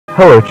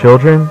Hello,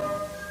 children.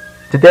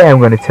 Today I'm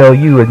going to tell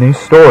you a new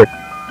story.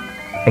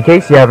 In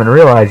case you haven't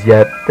realized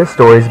yet, this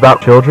story is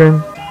about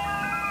children.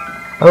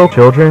 Oh,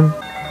 children,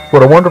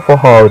 what a wonderful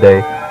holiday,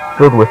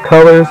 filled with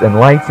colors and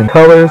lights and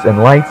colors and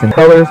lights and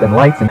colors and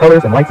lights and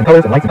colors and lights and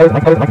colors and lights and colors and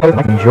lights and colors and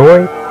lights and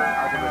joy.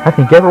 I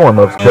think everyone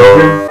loves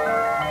children.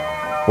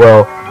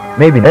 Well,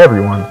 maybe not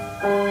everyone.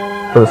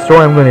 For the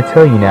story I'm going to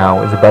tell you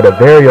now is about a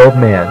very old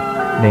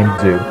man named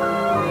Boozoo.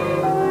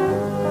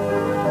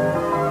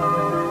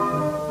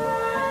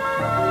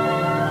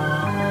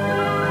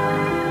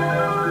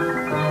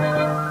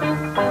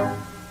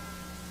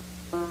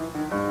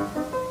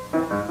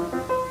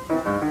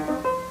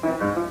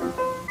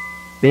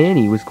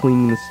 Fanny was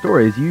cleaning the store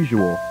as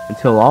usual,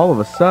 until all of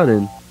a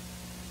sudden...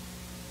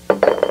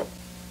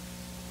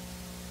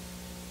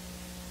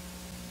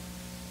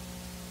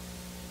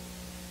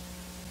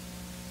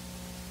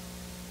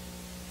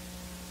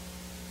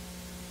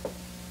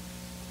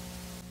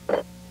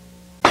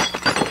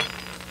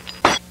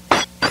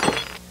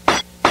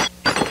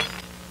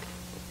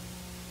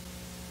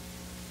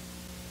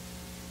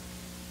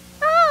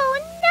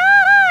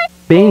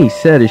 Fanny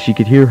said as she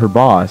could hear her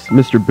boss,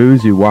 Mr.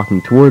 Boozoo,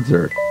 walking towards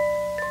her.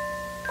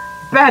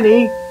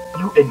 Benny,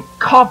 you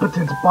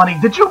incompetent bunny,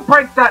 did you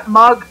break that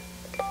mug?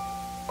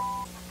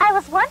 I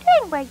was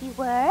wondering where you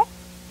were.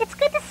 It's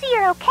good to see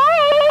you're okay.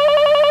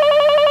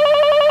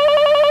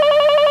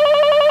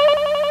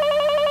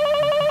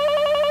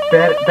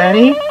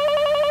 Benny?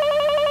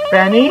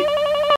 Benny?